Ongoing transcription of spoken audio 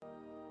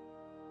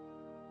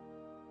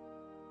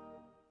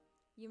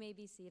You may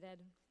be seated.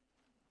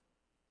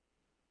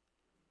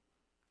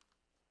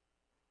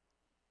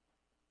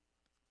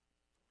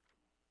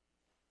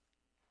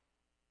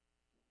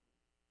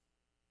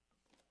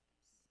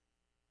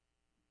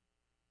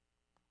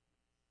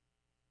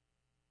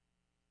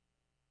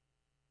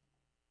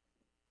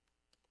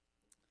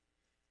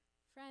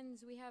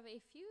 Friends, we have a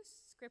few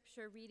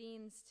scripture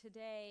readings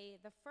today.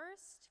 The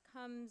first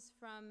comes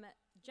from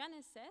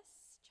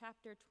Genesis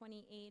chapter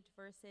 28,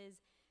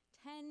 verses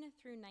 10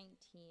 through 19.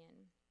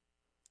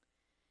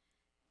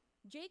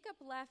 Jacob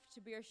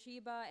left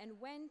Beersheba and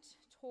went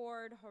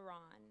toward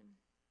Haran.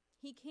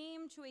 He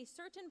came to a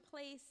certain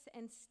place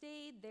and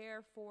stayed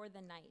there for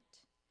the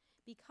night,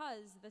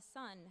 because the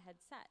sun had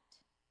set.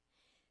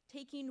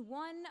 Taking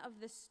one of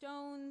the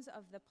stones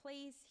of the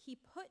place, he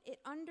put it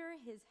under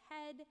his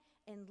head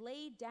and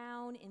lay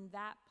down in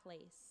that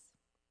place.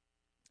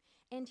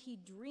 And he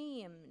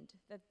dreamed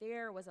that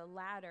there was a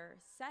ladder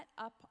set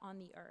up on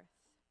the earth,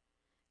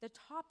 the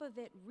top of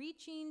it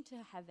reaching to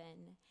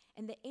heaven,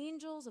 and the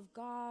angels of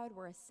God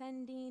were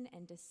ascending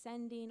and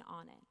descending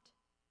on it.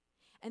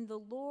 And the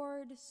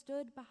Lord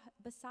stood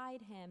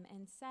beside him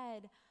and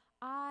said,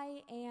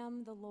 I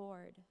am the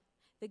Lord,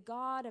 the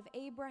God of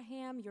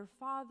Abraham, your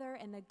father,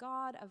 and the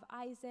God of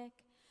Isaac.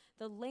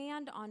 The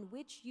land on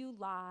which you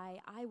lie,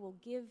 I will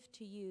give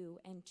to you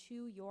and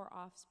to your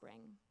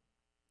offspring.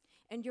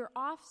 And your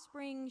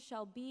offspring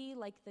shall be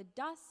like the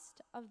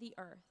dust of the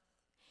earth,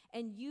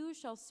 and you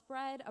shall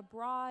spread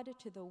abroad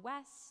to the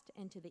west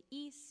and to the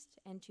east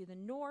and to the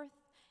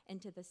north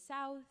and to the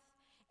south,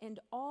 and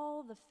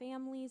all the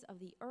families of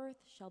the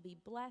earth shall be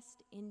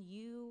blessed in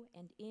you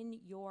and in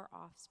your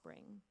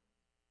offspring.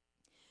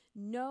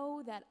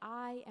 Know that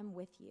I am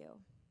with you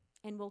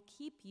and will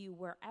keep you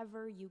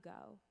wherever you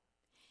go,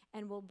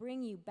 and will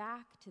bring you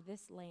back to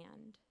this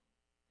land.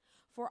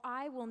 For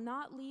I will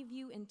not leave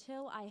you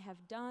until I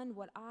have done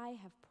what I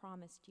have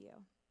promised you.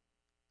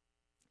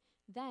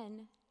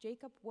 Then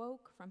Jacob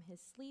woke from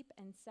his sleep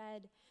and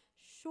said,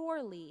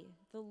 Surely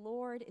the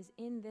Lord is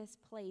in this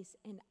place,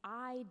 and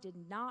I did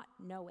not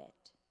know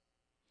it.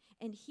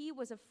 And he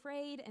was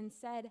afraid and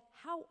said,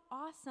 How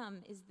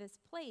awesome is this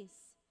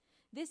place!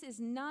 This is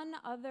none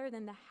other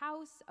than the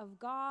house of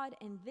God,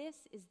 and this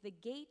is the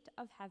gate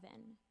of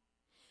heaven.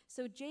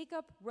 So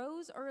Jacob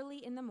rose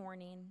early in the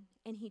morning,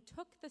 and he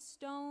took the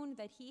stone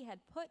that he had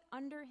put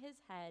under his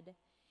head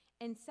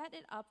and set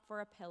it up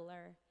for a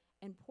pillar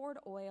and poured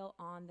oil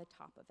on the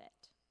top of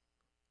it.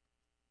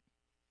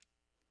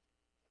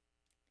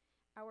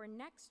 Our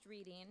next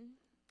reading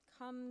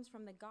comes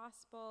from the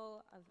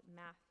Gospel of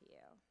Matthew.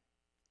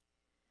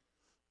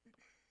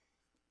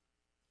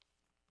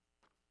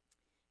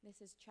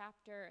 This is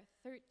chapter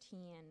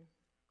 13.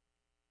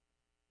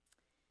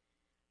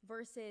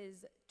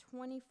 Verses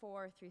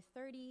 24 through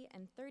 30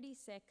 and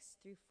 36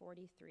 through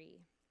 43.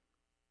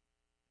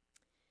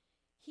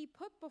 He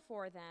put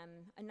before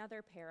them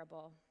another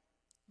parable.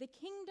 The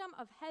kingdom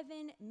of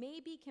heaven may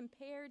be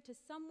compared to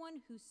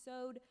someone who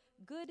sowed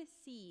good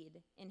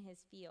seed in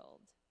his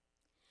field.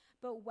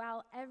 But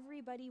while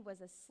everybody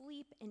was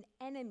asleep, an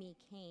enemy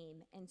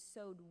came and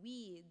sowed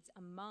weeds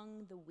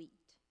among the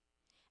wheat,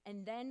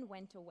 and then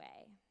went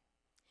away.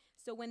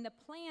 So when the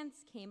plants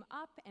came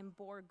up and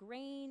bore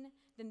grain,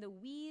 then the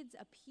weeds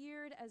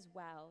appeared as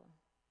well.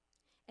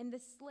 And the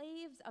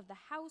slaves of the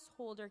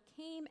householder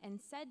came and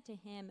said to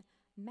him,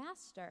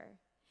 Master,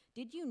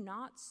 did you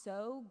not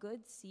sow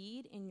good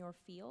seed in your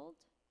field?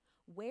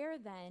 Where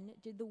then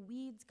did the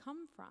weeds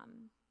come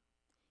from?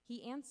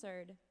 He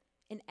answered,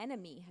 An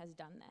enemy has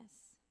done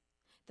this.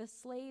 The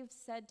slaves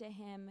said to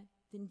him,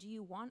 Then do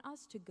you want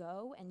us to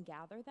go and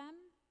gather them?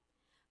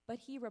 But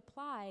he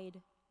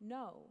replied,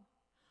 No.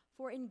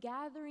 For in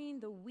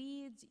gathering the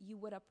weeds, you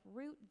would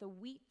uproot the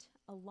wheat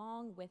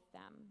along with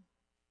them.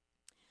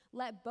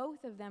 Let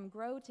both of them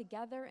grow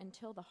together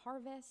until the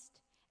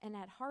harvest, and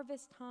at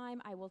harvest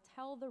time I will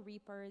tell the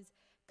reapers,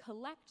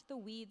 collect the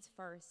weeds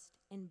first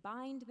and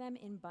bind them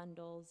in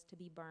bundles to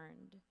be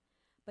burned,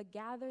 but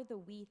gather the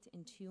wheat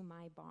into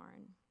my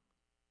barn.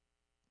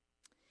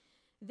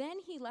 Then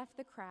he left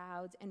the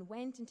crowds and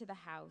went into the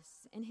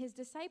house, and his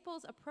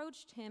disciples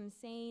approached him,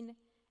 saying,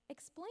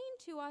 Explain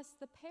to us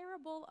the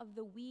parable of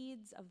the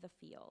weeds of the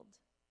field.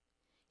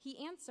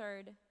 He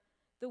answered,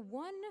 The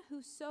one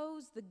who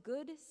sows the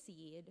good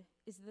seed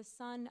is the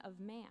Son of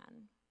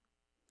Man.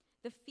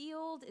 The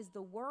field is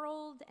the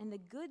world, and the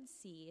good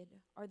seed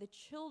are the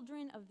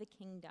children of the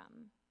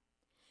kingdom.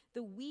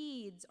 The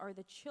weeds are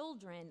the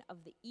children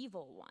of the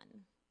evil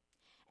one.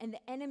 And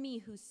the enemy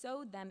who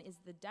sowed them is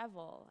the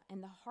devil,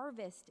 and the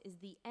harvest is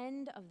the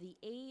end of the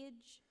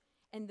age,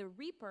 and the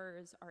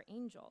reapers are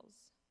angels.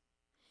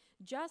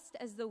 Just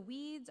as the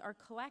weeds are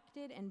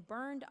collected and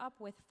burned up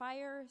with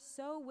fire,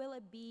 so will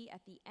it be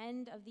at the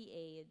end of the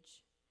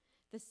age.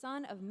 The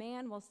Son of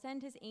Man will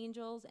send his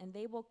angels, and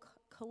they will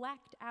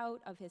collect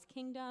out of his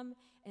kingdom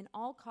and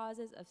all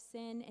causes of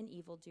sin and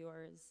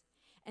evildoers,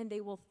 and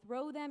they will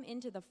throw them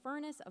into the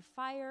furnace of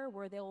fire,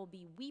 where there will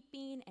be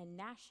weeping and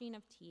gnashing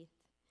of teeth.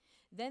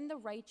 Then the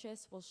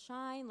righteous will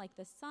shine like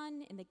the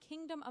sun in the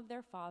kingdom of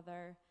their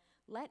Father.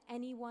 Let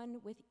anyone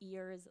with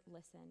ears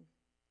listen.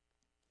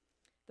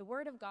 The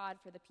word of God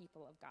for the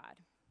people of God.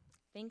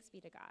 Thanks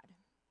be to God.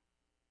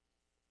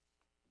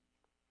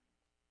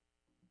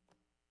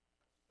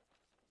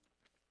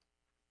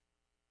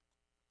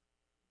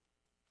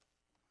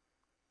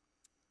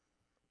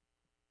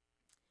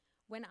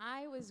 When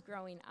I was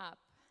growing up,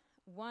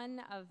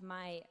 one of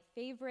my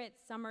favorite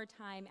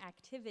summertime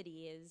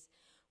activities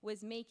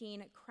was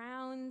making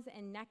crowns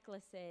and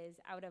necklaces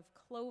out of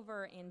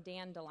clover and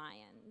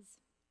dandelions.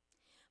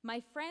 My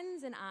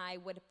friends and I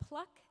would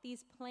pluck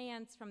these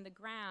plants from the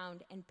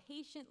ground and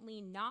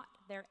patiently knot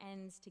their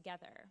ends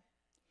together.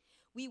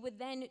 We would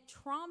then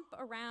tromp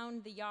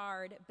around the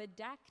yard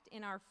bedecked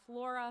in our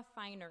flora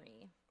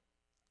finery.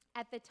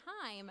 At the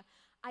time,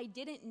 I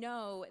didn't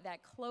know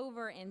that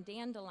clover and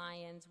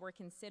dandelions were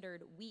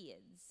considered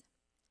weeds.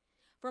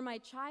 For my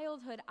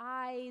childhood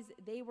eyes,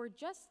 they were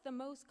just the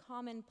most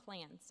common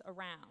plants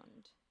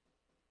around.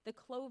 The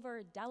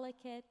clover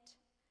delicate,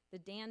 the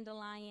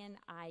dandelion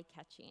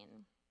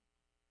eye-catching.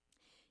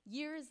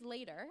 Years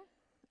later,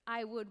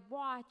 I would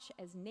watch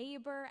as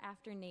neighbor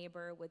after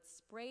neighbor would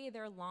spray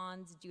their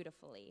lawns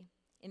dutifully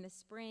in the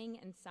spring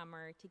and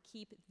summer to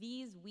keep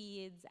these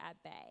weeds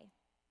at bay.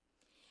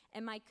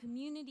 And my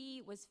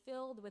community was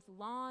filled with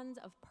lawns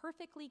of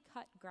perfectly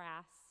cut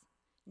grass,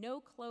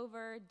 no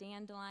clover,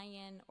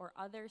 dandelion, or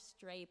other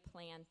stray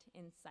plant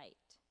in sight.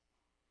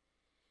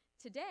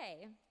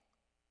 Today,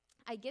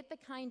 I get the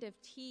kind of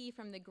tea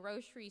from the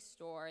grocery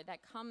store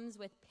that comes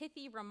with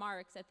pithy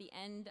remarks at the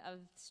end of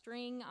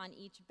string on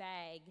each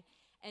bag,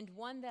 and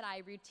one that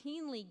I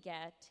routinely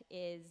get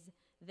is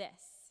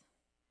this: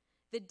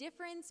 the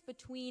difference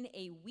between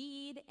a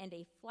weed and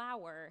a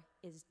flower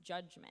is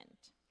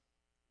judgment.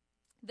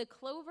 The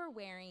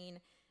clover-wearing,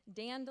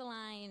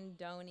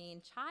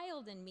 dandelion-doning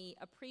child in me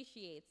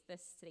appreciates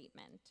this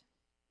statement.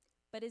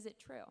 But is it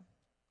true?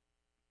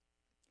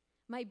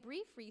 My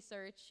brief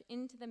research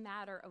into the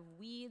matter of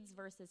weeds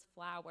versus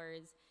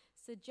flowers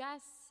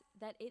suggests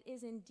that it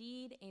is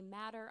indeed a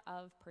matter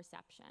of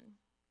perception.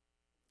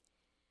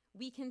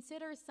 We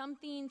consider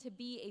something to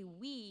be a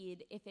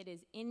weed if it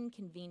is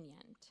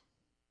inconvenient,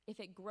 if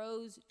it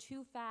grows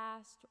too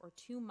fast or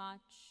too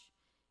much,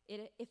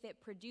 if it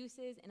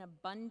produces an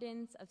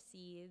abundance of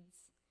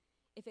seeds,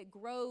 if it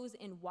grows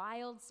in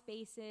wild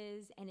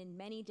spaces and in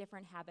many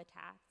different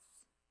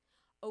habitats.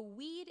 A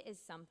weed is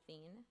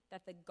something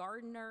that the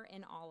gardener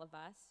in all of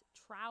us,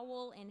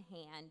 trowel in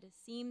hand,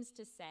 seems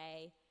to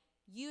say,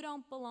 "You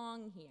don't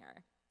belong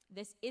here.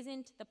 This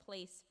isn't the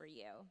place for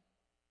you."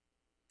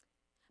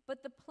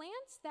 But the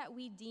plants that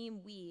we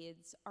deem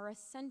weeds are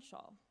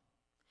essential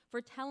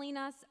for telling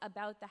us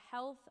about the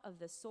health of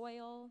the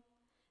soil.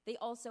 They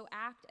also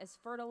act as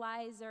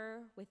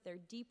fertilizer with their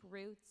deep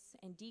roots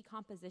and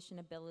decomposition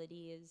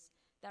abilities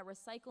that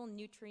recycle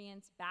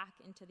nutrients back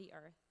into the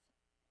earth.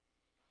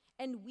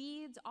 And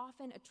weeds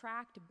often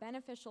attract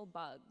beneficial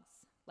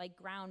bugs like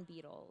ground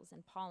beetles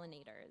and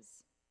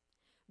pollinators.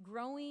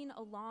 Growing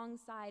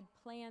alongside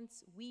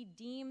plants we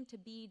deem to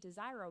be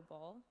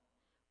desirable,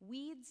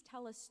 weeds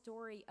tell a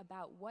story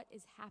about what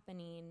is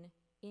happening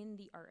in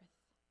the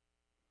earth.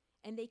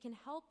 And they can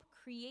help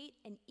create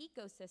an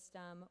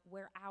ecosystem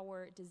where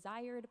our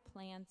desired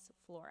plants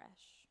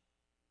flourish.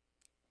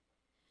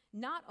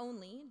 Not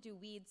only do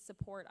weeds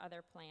support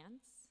other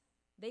plants,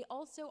 they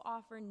also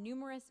offer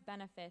numerous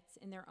benefits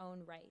in their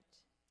own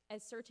right,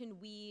 as certain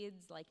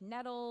weeds like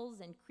nettles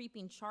and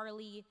creeping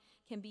Charlie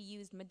can be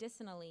used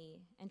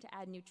medicinally and to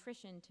add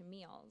nutrition to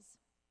meals.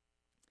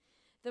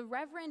 The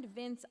Reverend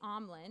Vince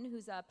Omlin,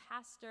 who's a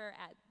pastor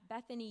at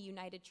Bethany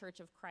United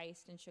Church of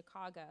Christ in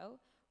Chicago,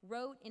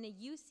 wrote in a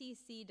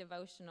UCC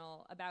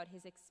devotional about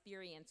his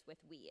experience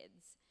with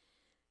weeds.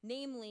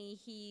 Namely,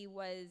 he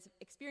was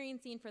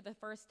experiencing for the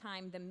first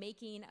time the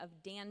making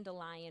of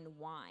dandelion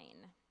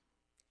wine.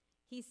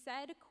 He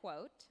said,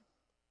 quote,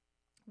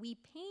 "We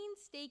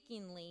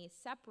painstakingly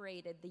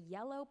separated the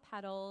yellow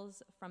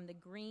petals from the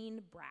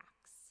green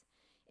bracts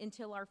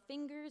until our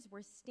fingers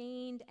were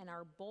stained and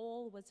our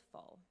bowl was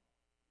full.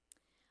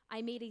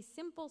 I made a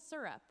simple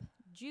syrup,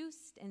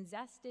 juiced and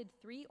zested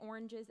 3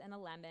 oranges and a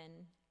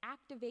lemon,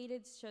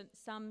 activated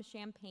some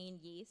champagne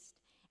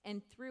yeast,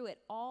 and threw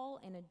it all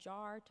in a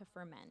jar to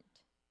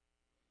ferment.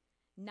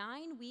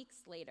 9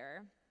 weeks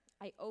later,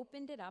 I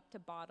opened it up to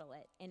bottle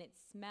it, and it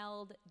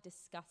smelled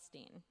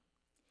disgusting.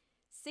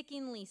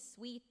 Sickeningly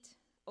sweet,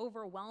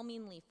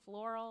 overwhelmingly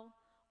floral,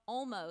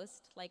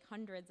 almost like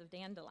hundreds of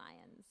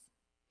dandelions.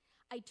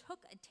 I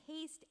took a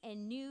taste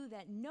and knew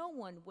that no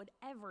one would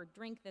ever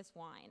drink this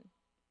wine,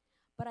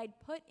 but I'd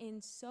put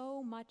in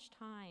so much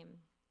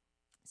time.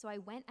 So I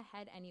went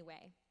ahead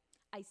anyway.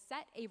 I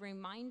set a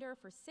reminder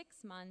for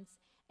 6 months,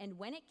 and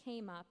when it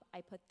came up,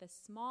 I put the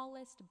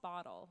smallest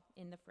bottle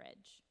in the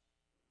fridge.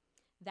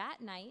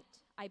 That night,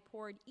 I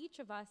poured each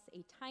of us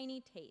a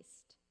tiny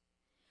taste.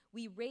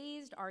 We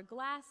raised our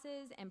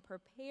glasses and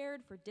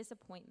prepared for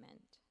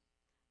disappointment.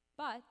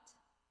 But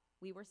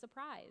we were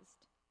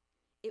surprised.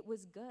 It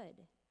was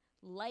good,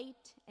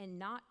 light and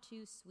not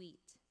too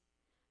sweet,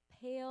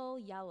 pale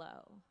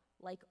yellow,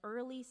 like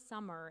early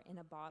summer in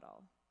a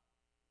bottle.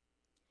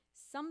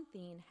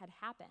 Something had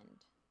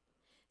happened.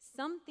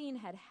 Something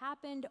had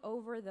happened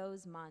over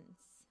those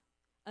months.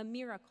 A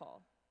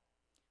miracle.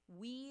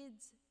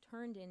 Weeds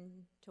turned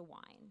into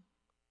wine.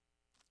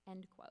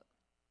 End quote.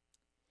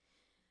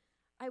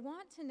 I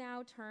want to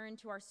now turn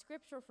to our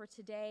scripture for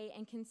today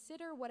and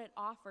consider what it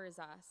offers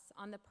us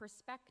on the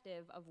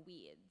perspective of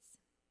weeds.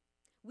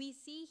 We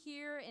see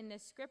here in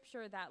this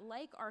scripture that,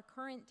 like our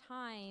current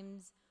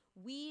times,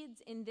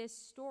 weeds in this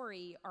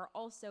story are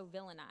also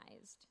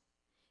villainized.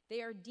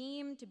 They are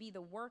deemed to be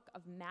the work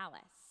of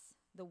malice,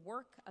 the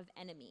work of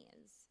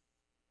enemies.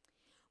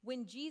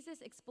 When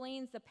Jesus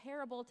explains the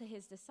parable to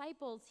his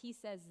disciples, he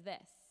says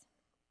this: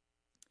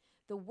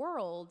 the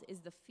field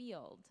is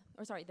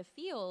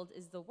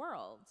the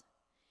world,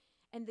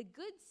 and the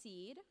good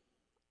seed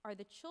are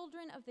the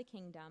children of the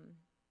kingdom.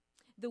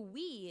 The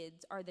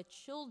weeds are the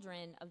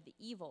children of the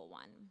evil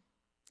one,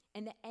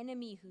 and the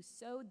enemy who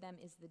sowed them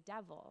is the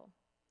devil.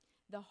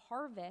 The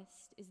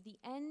harvest is the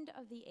end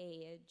of the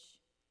age,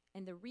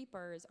 and the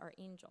reapers are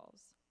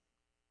angels.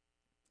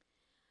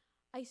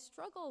 I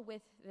struggle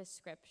with this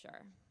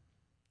scripture,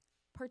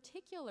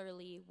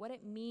 particularly what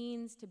it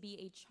means to be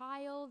a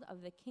child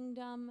of the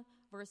kingdom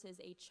versus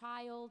a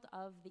child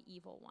of the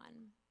evil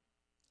one.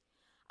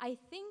 I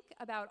think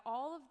about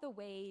all of the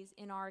ways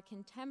in our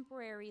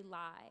contemporary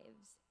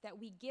lives that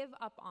we give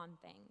up on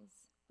things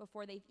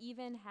before they've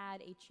even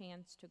had a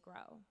chance to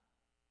grow.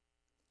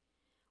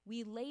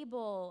 We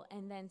label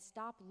and then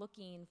stop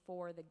looking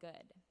for the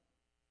good.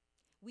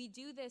 We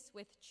do this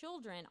with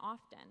children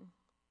often,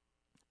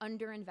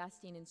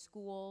 underinvesting in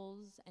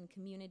schools and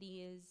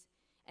communities,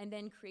 and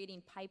then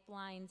creating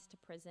pipelines to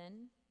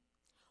prison,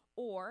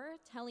 or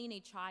telling a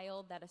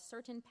child that a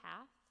certain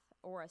path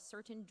or a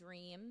certain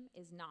dream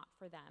is not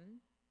for them.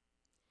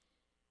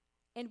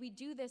 And we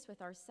do this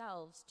with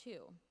ourselves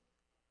too,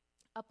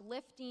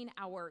 uplifting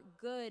our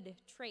good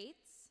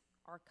traits,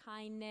 our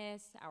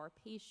kindness, our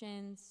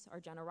patience, our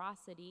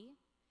generosity,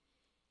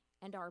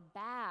 and our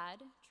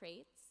bad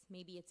traits,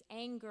 maybe it's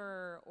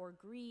anger or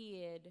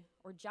greed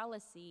or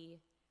jealousy,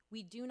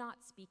 we do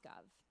not speak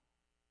of.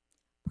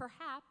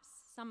 Perhaps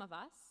some of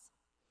us,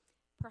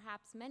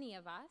 perhaps many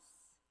of us,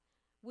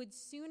 would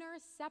sooner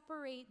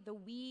separate the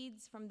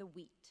weeds from the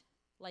wheat,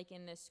 like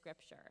in this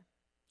scripture,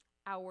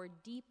 our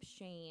deep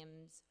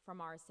shames from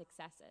our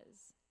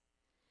successes.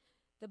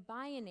 The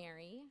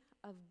binary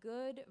of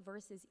good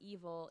versus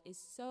evil is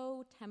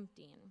so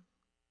tempting,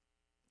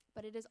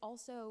 but it is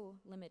also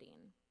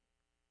limiting.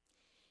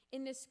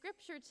 In the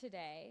scripture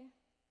today,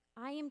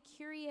 I am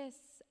curious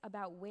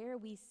about where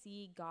we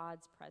see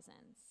God's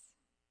presence.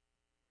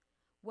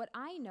 What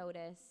I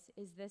notice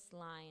is this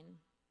line: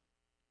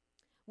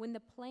 when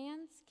the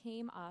plants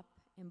came up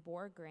and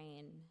bore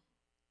grain,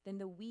 then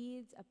the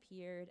weeds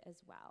appeared as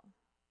well.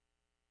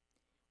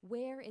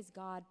 Where is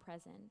God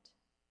present?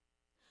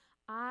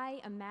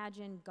 I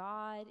imagine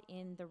God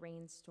in the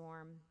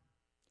rainstorm,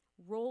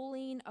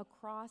 rolling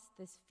across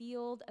this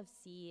field of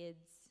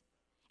seeds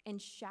and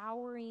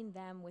showering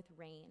them with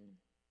rain.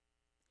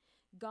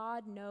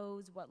 God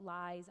knows what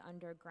lies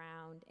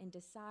underground and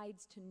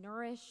decides to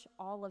nourish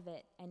all of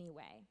it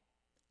anyway,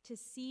 to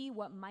see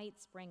what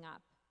might spring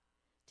up,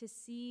 to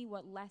see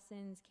what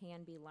lessons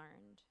can be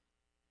learned.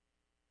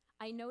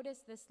 I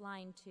noticed this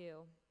line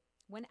too.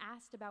 When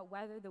asked about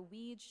whether the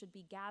weeds should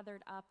be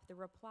gathered up, the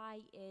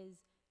reply is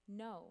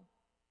no.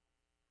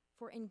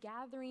 For in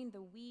gathering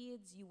the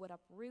weeds, you would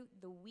uproot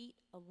the wheat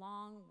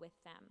along with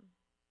them.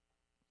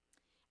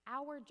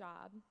 Our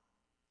job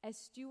as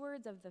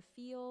stewards of the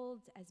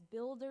fields, as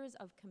builders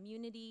of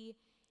community,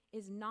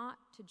 is not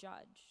to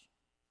judge.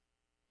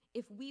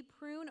 If we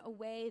prune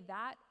away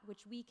that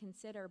which we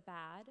consider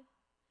bad,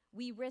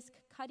 we risk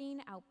cutting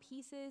out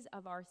pieces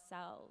of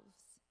ourselves.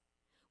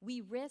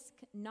 We risk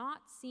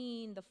not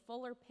seeing the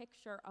fuller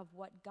picture of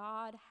what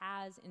God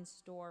has in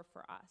store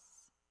for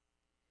us.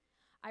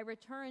 I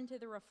return to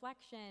the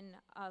reflection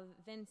of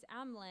Vince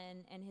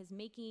Amlin and his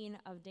making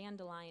of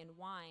dandelion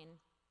wine.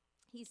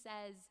 He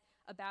says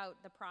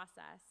about the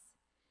process,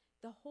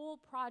 the whole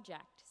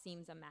project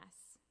seems a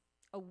mess,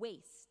 a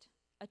waste,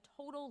 a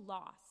total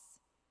loss.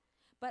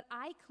 But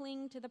I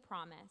cling to the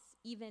promise,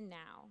 even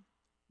now.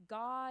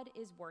 God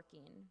is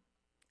working.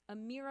 A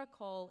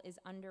miracle is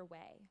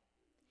underway.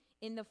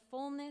 In the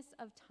fullness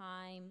of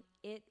time,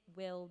 it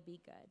will be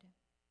good.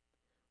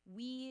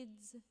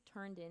 Weeds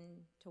turned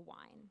into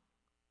wine.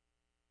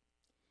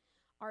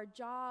 Our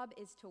job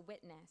is to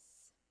witness,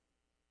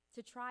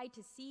 to try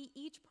to see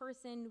each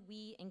person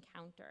we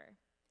encounter,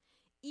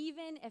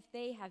 even if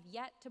they have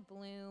yet to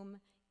bloom,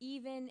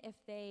 even if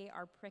they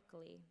are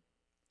prickly.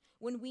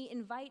 When we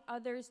invite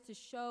others to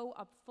show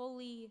up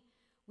fully,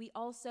 we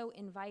also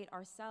invite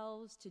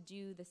ourselves to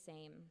do the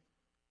same.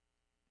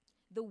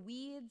 The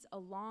weeds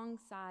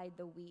alongside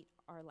the wheat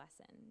are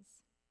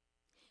lessons.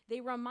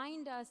 They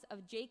remind us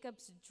of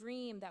Jacob's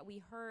dream that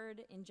we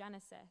heard in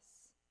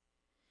Genesis.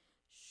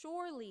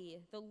 Surely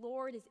the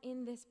Lord is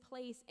in this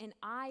place, and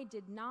I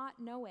did not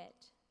know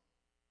it.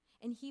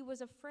 And he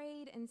was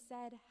afraid and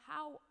said,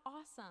 "How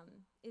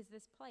awesome is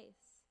this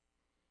place?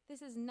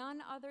 This is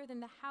none other than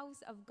the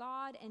house of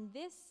God, and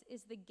this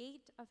is the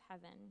gate of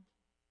heaven."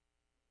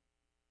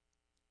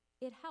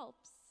 It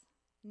helps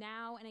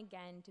now and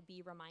again to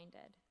be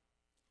reminded.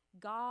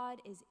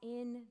 God is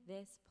in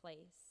this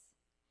place,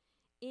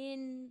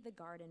 in the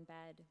garden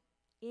bed,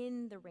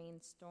 in the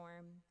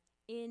rainstorm,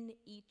 in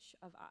each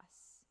of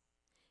us.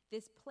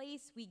 This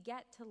place we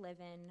get to live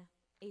in,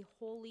 a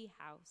holy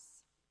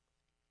house.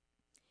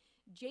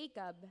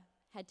 Jacob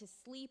had to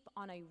sleep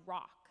on a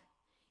rock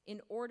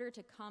in order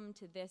to come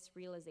to this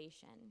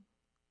realization.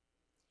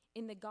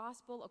 In the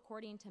gospel,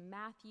 according to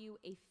Matthew,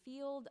 a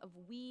field of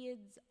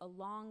weeds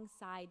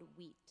alongside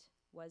wheat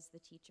was the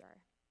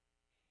teacher.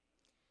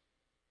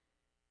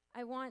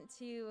 I want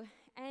to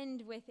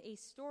end with a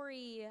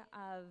story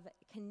of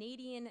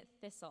Canadian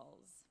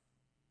thistles,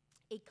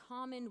 a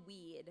common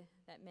weed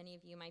that many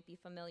of you might be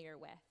familiar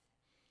with.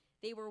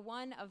 They were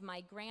one of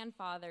my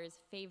grandfather's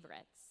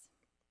favorites.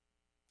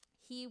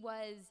 He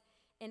was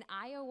an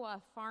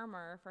Iowa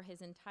farmer for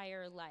his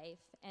entire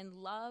life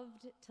and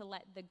loved to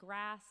let the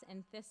grass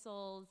and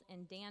thistles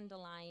and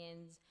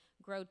dandelions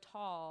grow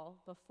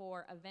tall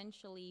before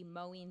eventually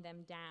mowing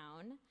them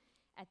down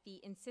at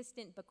the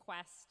insistent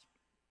bequest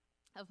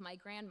of my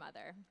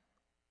grandmother.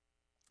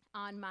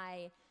 On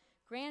my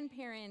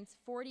grandparents'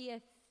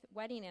 40th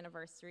wedding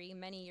anniversary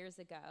many years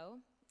ago,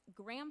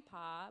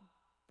 Grandpa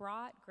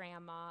brought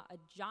Grandma a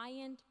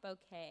giant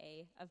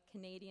bouquet of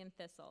Canadian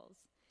thistles,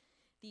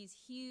 these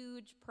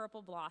huge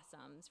purple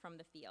blossoms from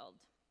the field.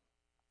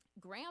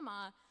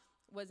 Grandma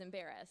was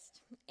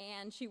embarrassed,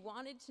 and she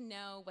wanted to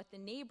know what the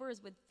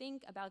neighbors would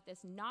think about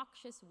this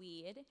noxious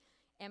weed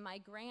and my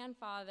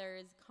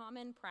grandfather's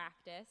common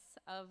practice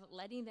of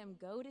letting them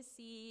go to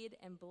seed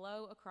and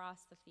blow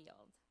across the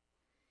field.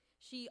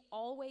 She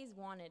always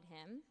wanted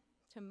him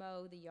to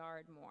mow the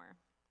yard more.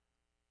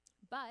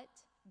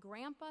 But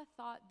Grandpa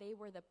thought they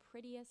were the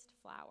prettiest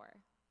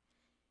flower,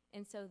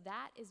 and so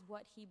that is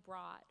what he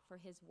brought for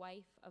his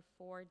wife of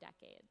 4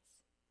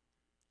 decades.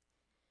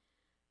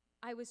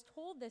 I was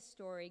told this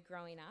story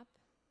growing up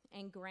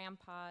and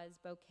Grandpa's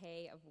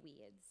bouquet of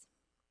weeds.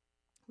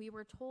 We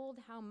were told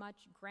how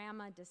much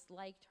Grandma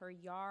disliked her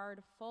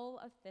yard full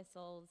of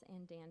thistles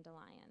and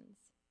dandelions.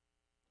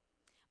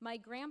 My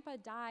grandpa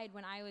died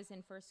when I was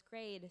in 1st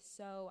grade,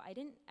 so I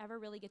didn't ever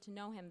really get to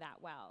know him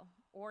that well,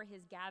 or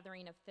his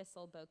gathering of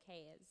thistle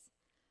bouquets.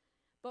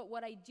 But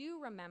what I do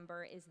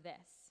remember is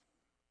this.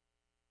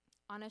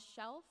 On a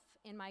shelf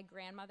in my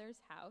grandmother's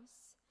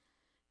house,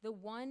 the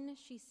one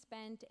she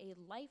spent a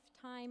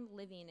lifetime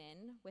living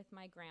in with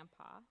my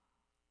grandpa,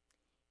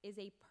 is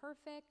a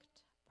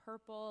perfect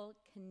purple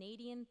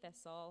Canadian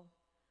thistle,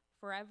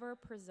 forever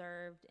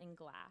preserved in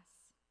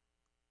glass.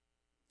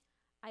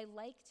 I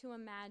like to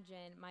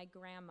imagine my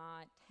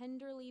grandma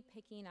tenderly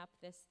picking up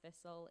this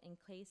thistle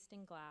encased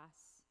in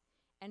glass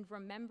and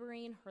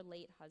remembering her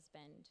late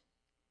husband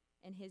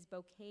and his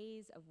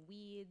bouquets of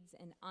weeds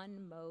and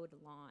unmowed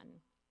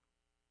lawn.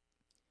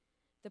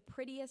 The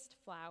prettiest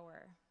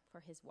flower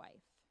for his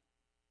wife.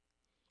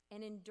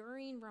 An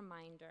enduring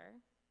reminder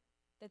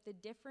that the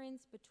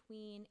difference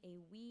between a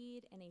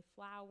weed and a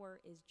flower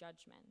is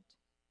judgment,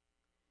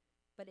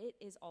 but it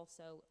is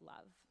also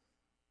love.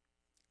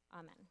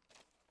 Amen.